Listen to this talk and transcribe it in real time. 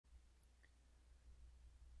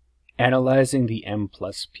Analyzing the M+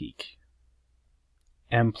 peak.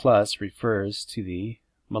 M+ refers to the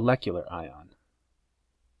molecular ion.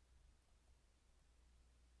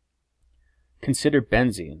 Consider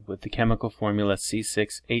benzene with the chemical formula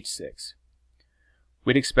C6H6.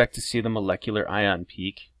 We'd expect to see the molecular ion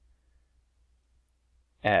peak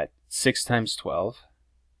at 6 times 12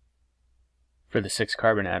 for the 6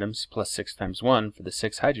 carbon atoms plus 6 times 1 for the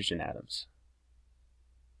 6 hydrogen atoms.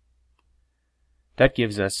 That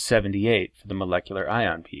gives us 78 for the molecular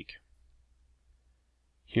ion peak.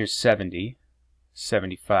 Here's 70,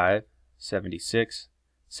 75, 76,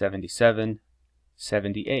 77,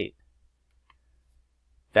 78.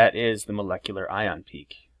 That is the molecular ion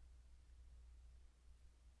peak.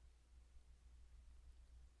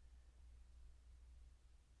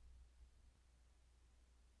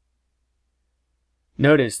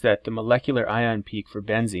 Notice that the molecular ion peak for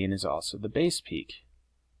benzene is also the base peak.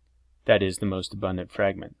 That is the most abundant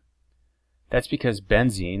fragment. That's because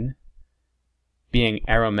benzene, being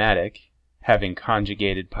aromatic, having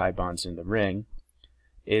conjugated pi bonds in the ring,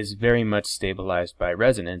 is very much stabilized by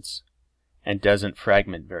resonance and doesn't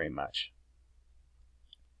fragment very much.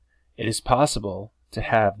 It is possible to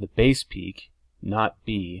have the base peak not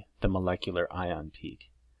be the molecular ion peak.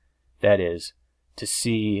 That is, to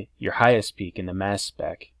see your highest peak in the mass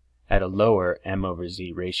spec at a lower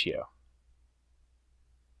M/Z ratio.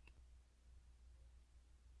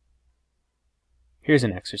 Here's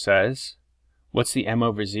an exercise. What's the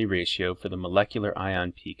M/Z ratio for the molecular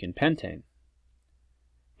ion peak in pentane?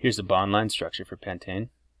 Here's the bond line structure for pentane.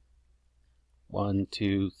 1,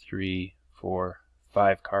 2, 3, 4,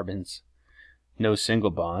 5 carbons. No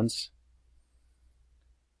single bonds.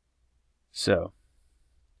 So,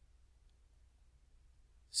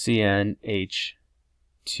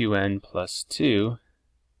 CnH2n plus 2,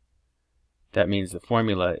 that means the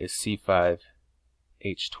formula is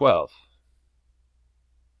C5H12.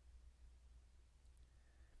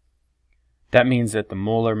 That means that the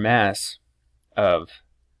molar mass of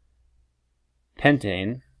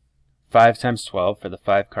pentane, 5 times 12 for the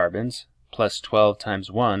 5 carbons, plus 12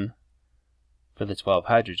 times 1 for the 12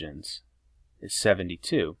 hydrogens, is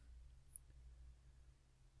 72.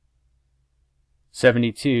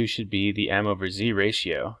 72 should be the M/Z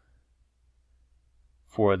ratio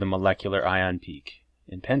for the molecular ion peak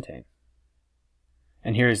in pentane.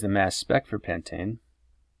 And here is the mass spec for pentane.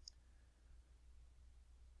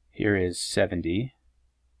 Here is 70,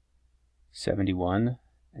 71,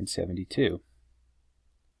 and 72.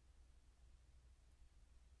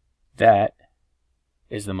 That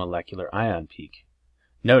is the molecular ion peak.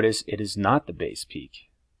 Notice it is not the base peak.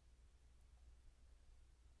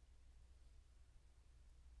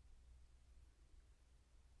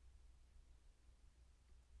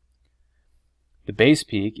 The base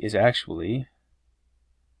peak is actually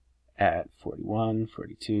at 41,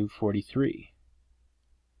 42, 43.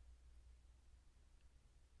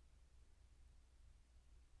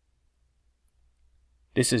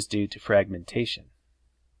 This is due to fragmentation.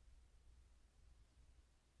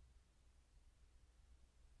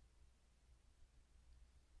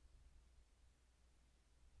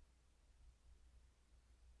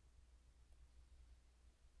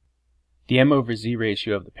 The M/Z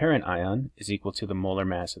ratio of the parent ion is equal to the molar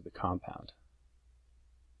mass of the compound.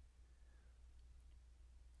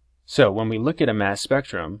 So when we look at a mass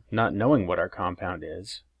spectrum, not knowing what our compound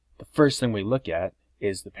is, the first thing we look at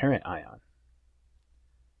is the parent ion.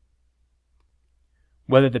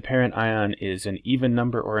 Whether the parent ion is an even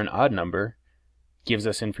number or an odd number gives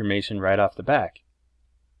us information right off the bat.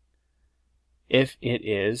 If it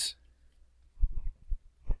is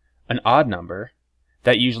an odd number,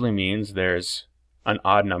 that usually means there's an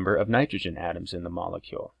odd number of nitrogen atoms in the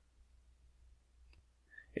molecule.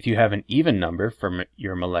 If you have an even number for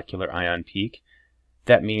your molecular ion peak,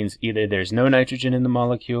 that means either there's no nitrogen in the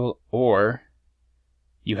molecule or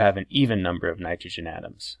you have an even number of nitrogen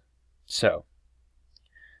atoms. So,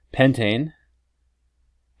 pentane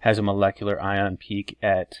has a molecular ion peak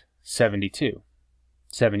at 72.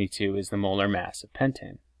 72 is the molar mass of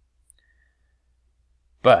pentane.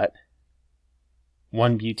 But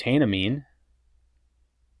 1-butanamine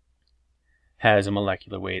has a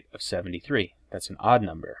molecular weight of 73. That's an odd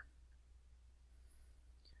number.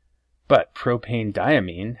 But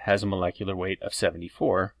propane-diamine has a molecular weight of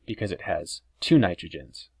 74 because it has 2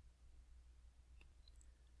 nitrogens.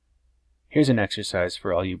 Here's an exercise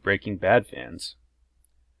for all you Breaking Bad fans.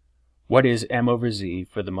 What is M/Z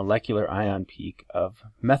for the molecular ion peak of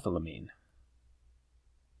methylamine?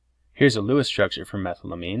 Here's a Lewis structure for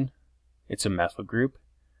methylamine. It's a methyl group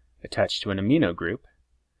attached to an amino group,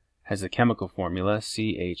 has the chemical formula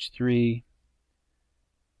CH3,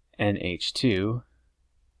 NH2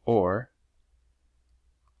 or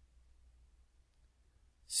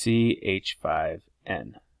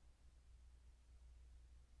CH5N.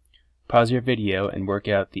 Pause your video and work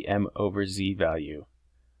out the m/z value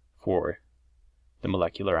for the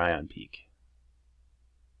molecular ion peak.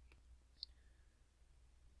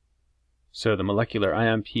 So the molecular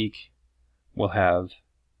ion peak will have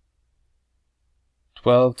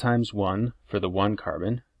 12 times 1 for the 1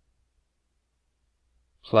 carbon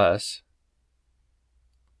plus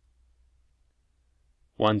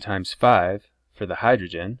 1 times 5 for the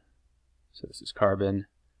hydrogen. So this is carbon,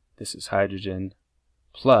 this is hydrogen,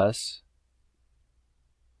 plus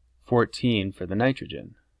 14 for the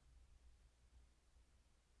nitrogen.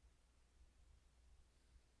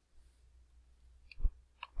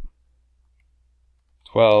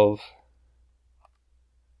 (12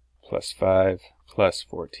 plus 5 plus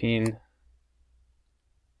 14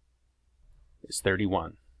 is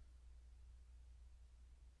 31.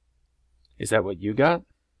 Is that what you got?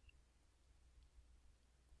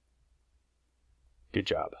 Good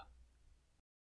job.